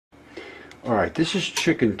All right, this is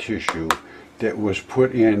chicken tissue that was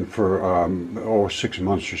put in for 6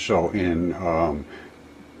 months or so in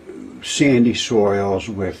sandy soils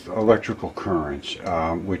with electrical currents,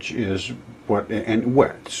 which is and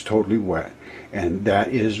wet. It's totally wet, and that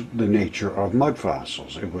is the nature of mud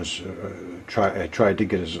fossils. It was I tried to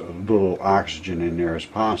get as little oxygen in there as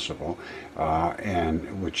possible,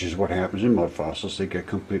 and which is what happens in mud fossils. They get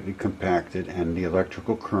completely compacted, and the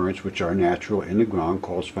electrical currents, which are natural in the ground,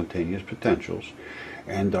 called spontaneous potentials,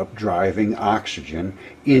 end up driving oxygen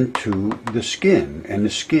into the skin, and the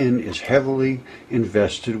skin is heavily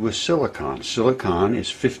invested with silicon. Silicon is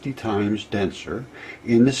 50 times denser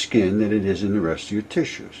in the skin than it is in the rest of your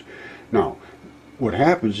tissues. Now, what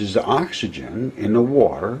happens is the oxygen in the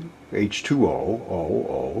water,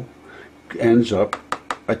 H2O, ends up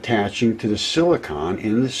attaching to the silicon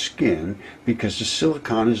in the skin, because the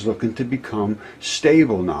silicon is looking to become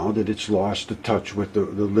stable now that it's lost the touch with the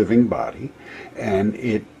living body, and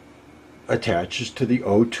it attaches to the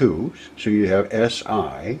O2. So you have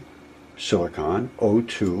Si, silicon,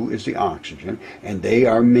 O2 is the oxygen, and they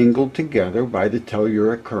are mingled together by the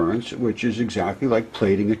telluric currents, which is exactly like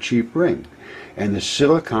plating a cheap ring. And the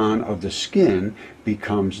silicon of the skin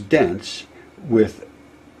becomes dense with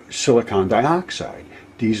silicon dioxide,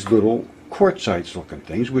 these little quartzites looking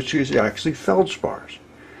things, which is actually feldspars.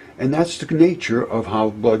 And that's the nature of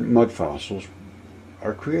how mud fossils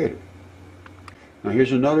are created. Now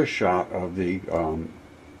here's another shot of the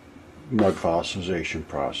mud fossilization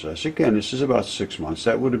process. Again, this is about 6 months.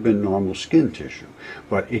 That would have been normal skin tissue,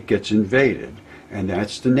 but it gets invaded, and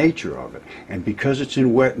that's the nature of it. And because it's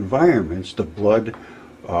in wet environments, the blood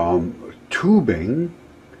tubing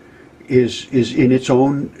is in its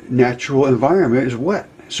own natural environment is wet,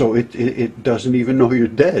 so it doesn't even know you're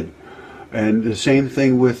dead. And the same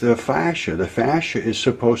thing with the fascia. The fascia is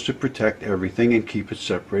supposed to protect everything and keep it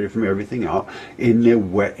separated from everything out in the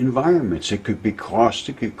wet environments. It could be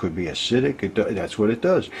caustic, it could be acidic, that's what it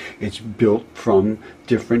does. It's built from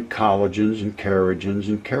different collagens and kerogens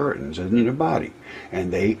and keratins in your body.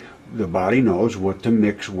 And the body knows what to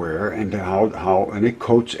mix where and and it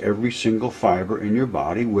coats every single fiber in your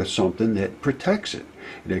body with something that protects it.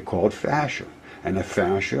 They're called fascia. And the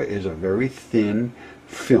fascia is a very thin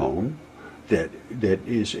film that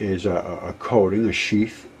is a coating, a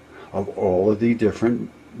sheath of all of the different,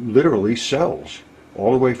 literally, cells.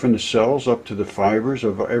 All the way from the cells up to the fibers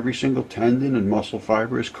of every single tendon and muscle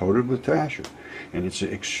fiber is coated with fascia. And it's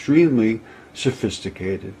an extremely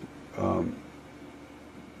sophisticated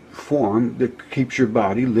form that keeps your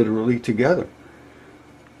body literally together.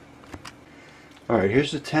 All right,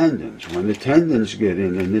 here's the tendons. When the tendons get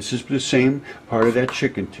in, and this is the same part of that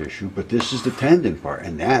chicken tissue, but this is the tendon part,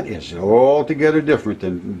 and that is altogether different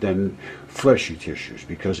than fleshy tissues,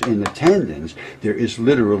 because in the tendons there is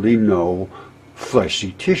literally no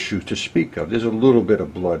fleshy tissue to speak of. There's a little bit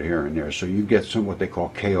of blood here and there, so you get some what they call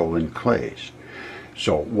kaolin clays.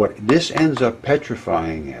 So what this ends up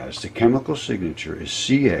petrifying as, the chemical signature is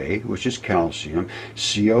Ca, which is calcium,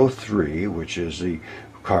 CO3, which is the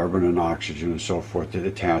carbon and oxygen and so forth that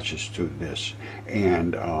attaches to this,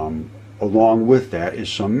 and along with that is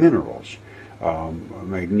some minerals,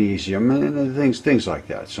 magnesium and things like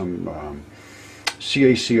that, some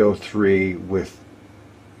CaCO3 with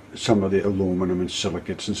some of the aluminum and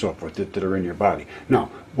silicates and so forth that are in your body.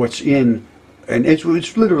 Now what's in, and it's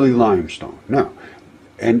literally limestone. Now,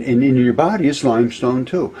 and in your body it's limestone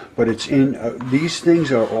too, but it's in these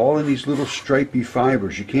things are all in these little stripy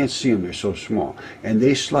fibers. You can't see them, they're so small, and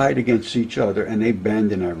they slide against each other and they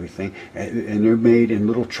bend and everything, and they're made in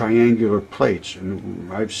little triangular plates,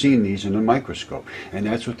 and I've seen these in a microscope, and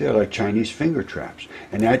that's what they're like, Chinese finger traps,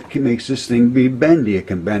 and that makes this thing be bendy. It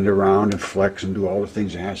can bend around and flex and do all the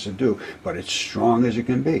things it has to do, but it's strong as it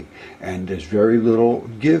can be, and there's very little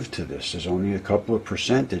give to this. There's only a couple of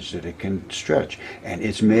percentage that it can stretch,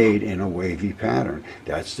 and it's made in a wavy pattern.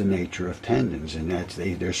 That's the nature of tendons, and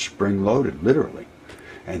they're spring-loaded, literally.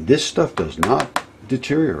 And this stuff does not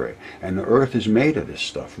deteriorate, and the earth is made of this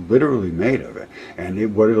stuff, literally made of it.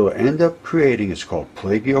 And what it'll end up creating is called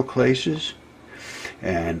plagioclases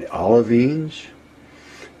and olivines.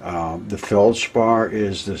 The feldspar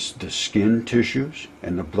is the skin tissues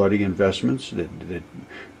and the bloody investments that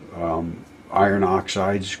iron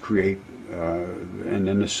oxides create, and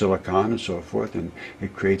then the silicon and so forth, and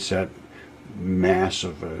it creates that mass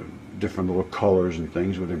of different little colors and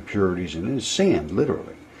things with impurities in it. It's sand,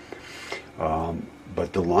 literally.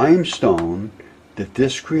 But the limestone that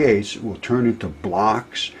this creates will turn into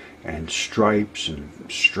blocks and stripes and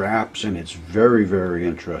straps, and it's very, very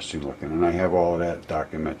interesting looking, and I have all of that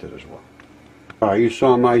documented as well. You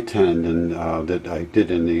saw my tendon that I did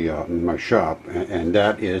in my shop, and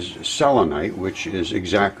that is selenite, which is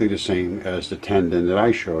exactly the same as the tendon that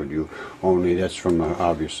I showed you, only that's from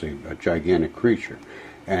obviously a gigantic creature.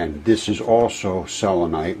 And this is also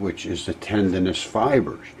selenite, which is the tendinous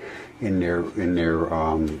fibers in their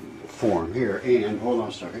form here. And hold on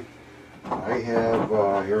a second, I have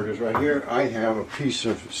here it is right here. I have a piece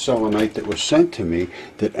of selenite that was sent to me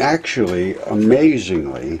that actually,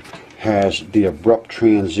 amazingly, has the abrupt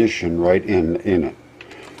transition right in it.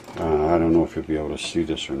 I don't know if you'll be able to see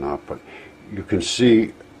this or not, but you can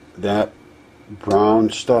see that brown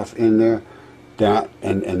stuff in there. That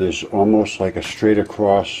and there's almost like a straight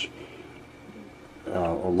across a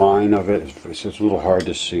line of it. It's a little hard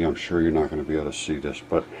to see. I'm sure you're not going to be able to see this,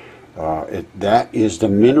 but that is the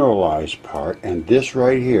mineralized part, and this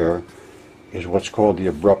right here is what's called the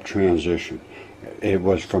abrupt transition. It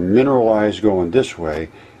was from mineralized going this way,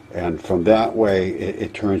 and from that way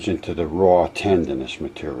it turns into the raw tendinous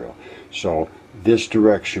material. So this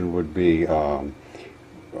direction would be I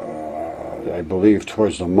believe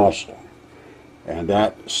towards the muscle, and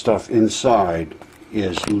that stuff inside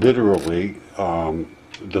is literally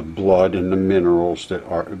the blood and the minerals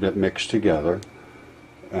that mix together,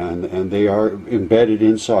 and they are embedded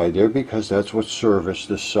inside there because that's what serviced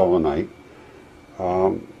this selenite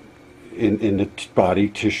in the body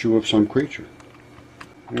tissue of some creature.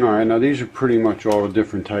 Alright, now these are pretty much all the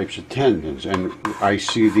different types of tendons, and I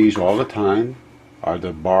see these all the time, are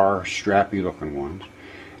the bar, strappy looking ones,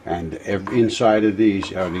 and inside of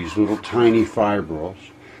these are these little tiny fibrils.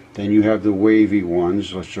 Then you have the wavy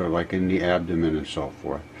ones, which are like in the abdomen and so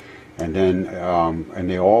forth, and then and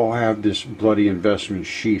they all have this bloody investment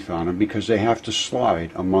sheath on them because they have to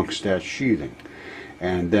slide amongst that sheathing.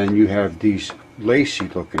 And then you have these lacy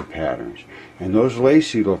looking patterns, and those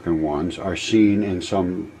lacy looking ones are seen in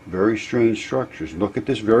some very strange structures. Look at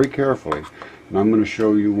this very carefully, and I'm going to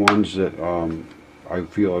show you ones that I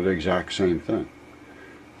feel are the exact same thing.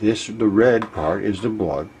 The red part is the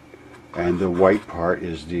blood, and the white part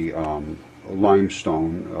is the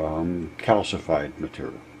limestone calcified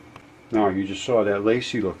material. Now you just saw that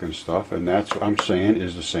lacy looking stuff, and that's what I'm saying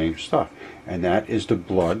is the same stuff, and that is the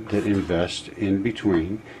blood that invests in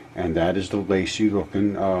between, and that is the lacy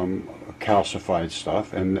looking calcified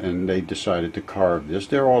stuff, and they decided to carve this.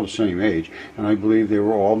 They're all the same age, and I believe they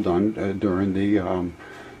were all done during the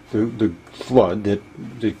flood that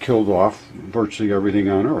killed off virtually everything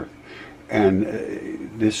on Earth. And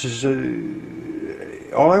this is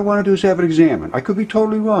all I want to do is have it examined. I could be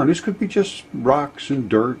totally wrong. This could be just rocks and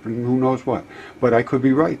dirt and who knows what. But I could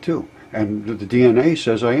be right too. And the DNA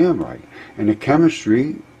says I am right. And the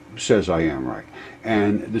chemistry says I am right.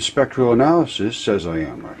 And the spectral analysis says I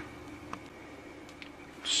am right.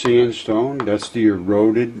 Sandstone, that's the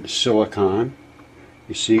eroded silicon.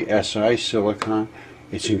 You see Si, silicon.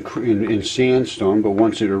 It's in sandstone, but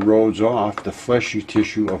once it erodes off, the fleshy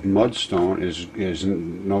tissue of mudstone is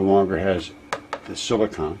no longer has the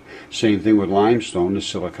silicon. Same thing with limestone, the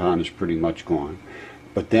silicon is pretty much gone.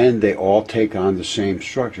 But then they all take on the same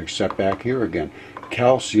structure, except back here again.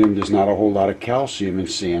 Calcium, there's not a whole lot of calcium in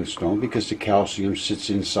sandstone because the calcium sits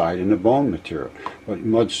inside in the bone material. But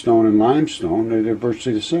mudstone and limestone, they're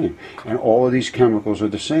virtually the same. And all of these chemicals are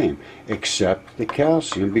the same, except the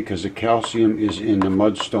calcium, because the calcium is in the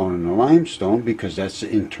mudstone and the limestone because that's the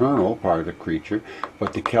internal part of the creature,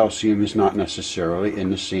 but the calcium is not necessarily in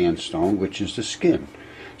the sandstone, which is the skin.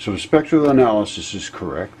 So the spectral analysis is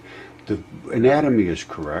correct, the anatomy is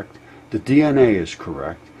correct, the DNA is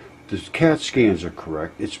correct, the CAT scans are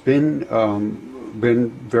correct. It's been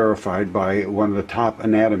verified by one of the top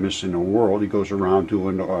anatomists in the world. He goes around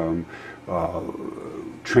doing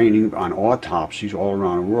training on autopsies all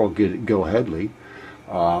around the world, Gil Headley.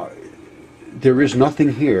 There is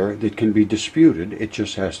nothing here that can be disputed. It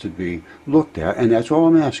just has to be looked at, and that's all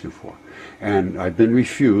I'm asking for. And I've been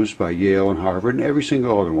refused by Yale and Harvard and every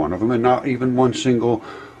single other one of them, and not even one single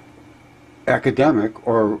academic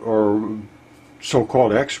or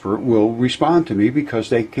so-called expert will respond to me because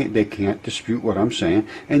they can't dispute what I'm saying,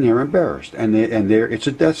 and they're embarrassed, and it's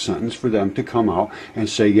a death sentence for them to come out and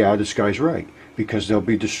say, yeah, this guy's right, because they'll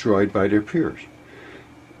be destroyed by their peers.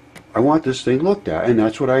 I want this thing looked at, and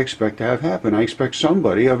that's what I expect to have happen. I expect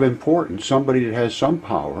somebody of importance, somebody that has some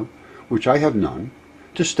power, which I have none,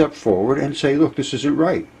 to step forward and say, look, this isn't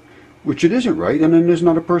right, which it isn't right, and then there's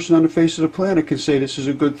not a person on the face of the planet can say this is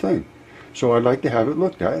a good thing. So I'd like to have it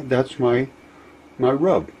looked at. That's my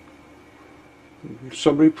rub.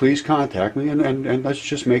 Somebody please contact me, and let's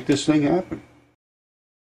just make this thing happen.